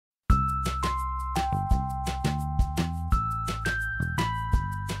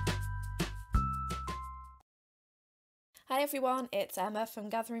Hi everyone, it's Emma from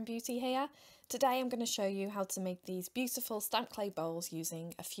Gathering Beauty here. Today I'm going to show you how to make these beautiful stamped clay bowls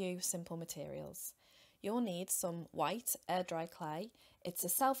using a few simple materials. You'll need some white air dry clay. It's a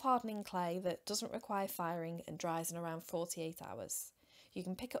self-hardening clay that doesn't require firing and dries in around 48 hours. You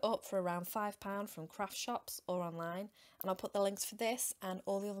can pick it up for around £5 from craft shops or online, and I'll put the links for this and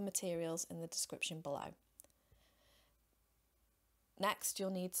all the other materials in the description below. Next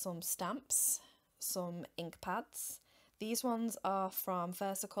you'll need some stamps, some ink pads. These ones are from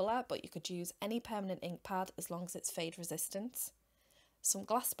Versacolour, but you could use any permanent ink pad as long as it's fade resistant. Some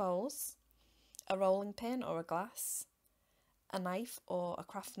glass bowls, a rolling pin or a glass, a knife or a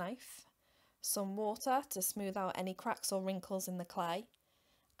craft knife, some water to smooth out any cracks or wrinkles in the clay,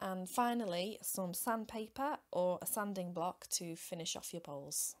 and finally some sandpaper or a sanding block to finish off your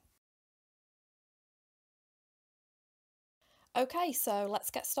bowls. Okay, so let's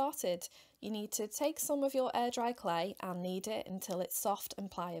get started. You need to take some of your air dry clay and knead it until it's soft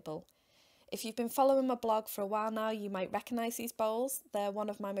and pliable. If you've been following my blog for a while now, you might recognise these bowls. They're one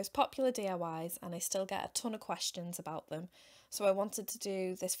of my most popular DIYs and I still get a ton of questions about them. So I wanted to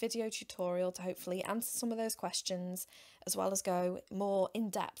do this video tutorial to hopefully answer some of those questions, as well as go more in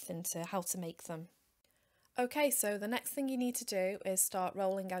depth into how to make them. Okay, so the next thing you need to do is start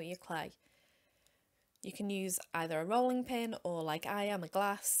rolling out your clay. You can use either a rolling pin or, like I am, a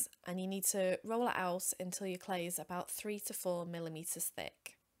glass, and you need to roll it out until your clay is about 3 to 4 millimeters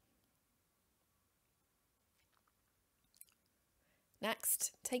thick.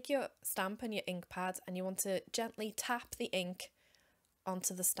 Next, take your stamp and your ink pad and you want to gently tap the ink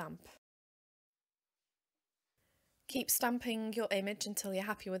onto the stamp. Keep stamping your image until you're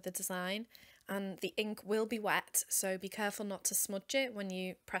happy with the design, and the ink will be wet, so be careful not to smudge it when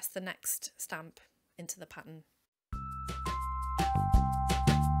you press the next stamp into the pattern.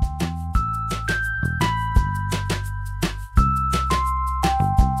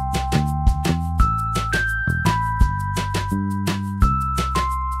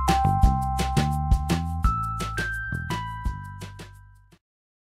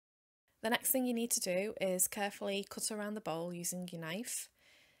 The next thing you need to do is carefully cut around the bowl using your knife.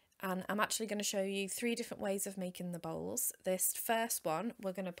 And I'm actually going to show you 3 different ways of making the bowls. This first one,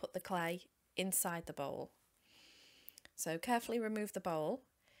 we're going to put the clay inside the bowl. So carefully remove the bowl,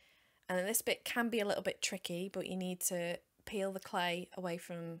 and then this bit can be a little bit tricky, but you need to peel the clay away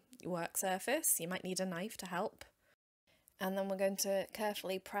from your work surface. You might need a knife to help. And then we're going to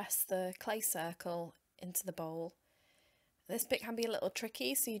carefully press the clay circle into the bowl. This bit can be a little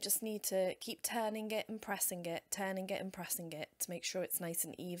tricky, so you just need to keep turning it and pressing it, turning it and pressing it to make sure it's nice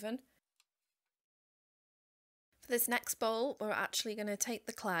and even. For this next bowl, we're actually going to take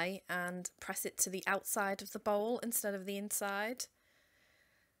the clay and press it to the outside of the bowl instead of the inside.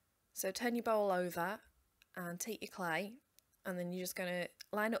 So turn your bowl over and take your clay, and then you're just going to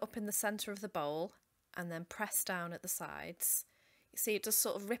line it up in the centre of the bowl and then press down at the sides. You see it does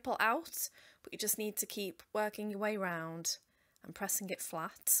sort of ripple out, but you just need to keep working your way round and pressing it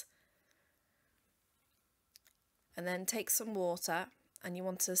flat. And then take some water, and you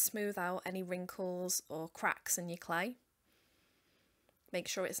want to smooth out any wrinkles or cracks in your clay. Make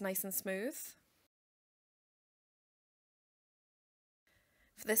sure it's nice and smooth.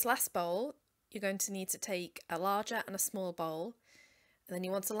 For this last bowl, you're going to need to take a larger and a small bowl, and then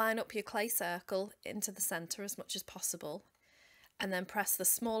you want to line up your clay circle into the centre as much as possible, and then press the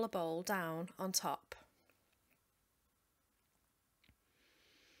smaller bowl down on top.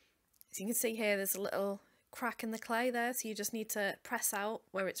 As you can see here, there's a little crack in the clay there, so you just need to press out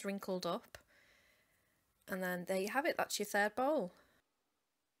where it's wrinkled up, and then there you have it, that's your third bowl.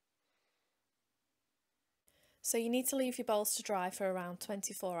 So you need to leave your bowls to dry for around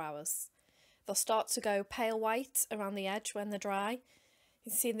 24 hours. They'll start to go pale white around the edge when they're dry. You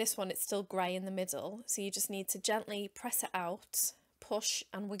can see in this one it's still grey in the middle, so you just need to gently press it out, push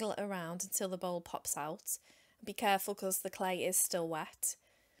and wiggle it around until the bowl pops out. Be careful because the clay is still wet.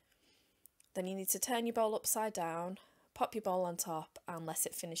 Then you need to turn your bowl upside down, pop your bowl on top and let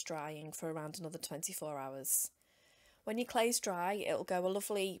it finish drying for around another 24 hours. When your clay's dry, it'll go a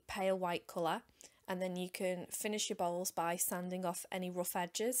lovely pale white colour, and then you can finish your bowls by sanding off any rough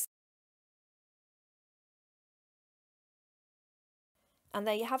edges. And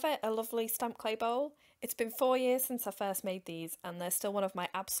there you have it, a lovely stamped clay bowl. It's been 4 years since I first made these and they're still one of my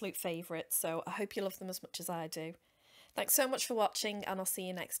absolute favourites, so I hope you love them as much as I do. Thanks so much for watching, and I'll see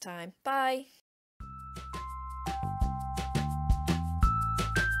you next time. Bye!